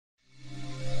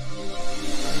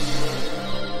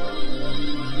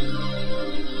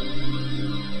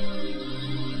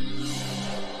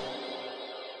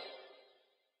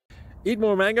Eat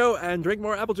more mango and drink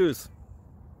more apple juice.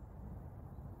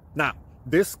 Now,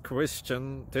 this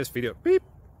video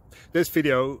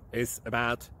is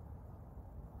about...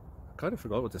 I kind of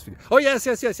forgot what this video... Oh, yes.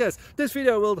 This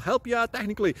video will help you out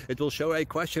technically. It will show a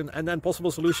question and then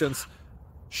possible solutions.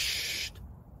 Shh.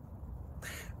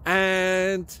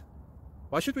 And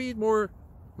why should we eat more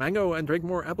mango and drink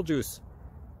more apple juice?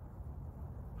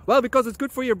 Well, because it's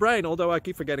good for your brain, although I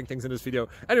keep forgetting things in this video.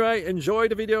 Anyway, enjoy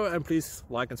the video and please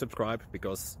like and subscribe,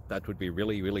 because that would be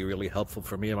really helpful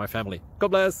for me and my family.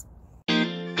 God bless!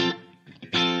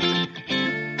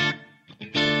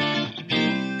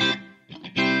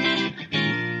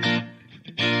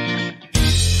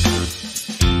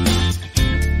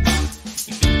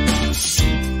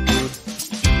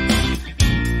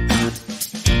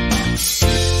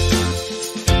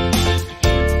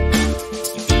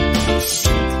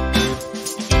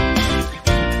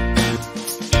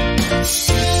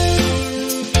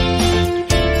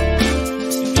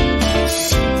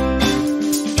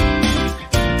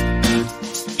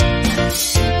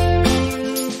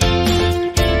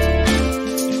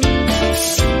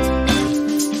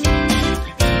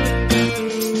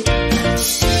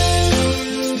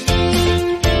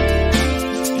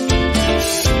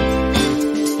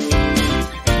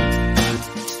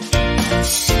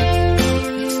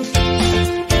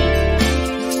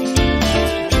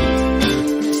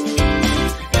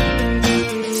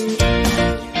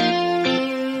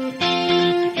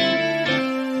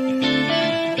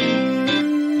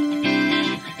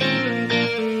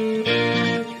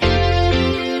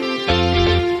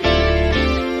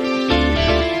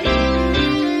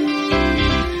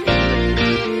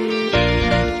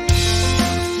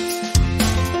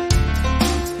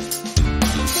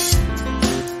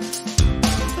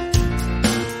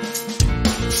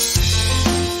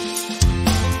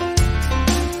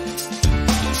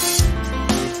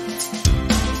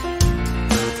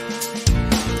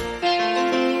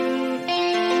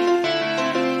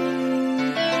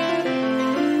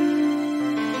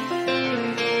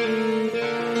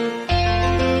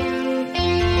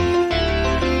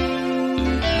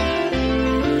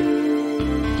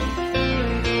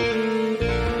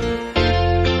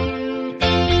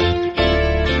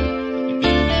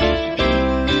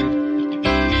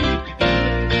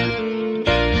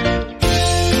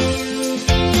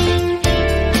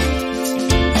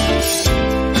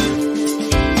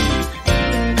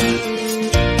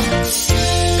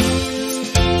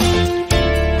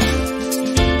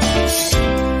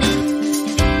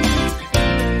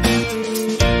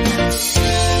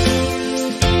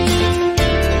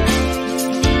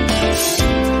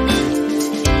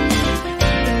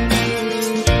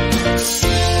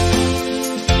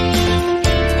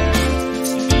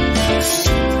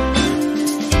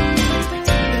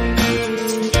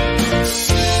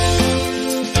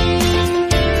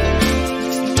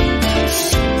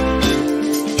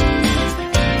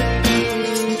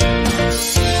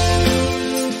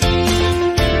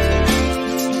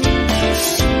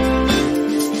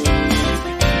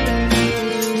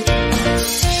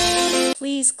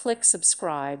 Please click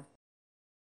subscribe.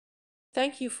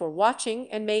 Thank you for watching,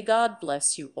 and may God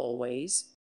bless you always.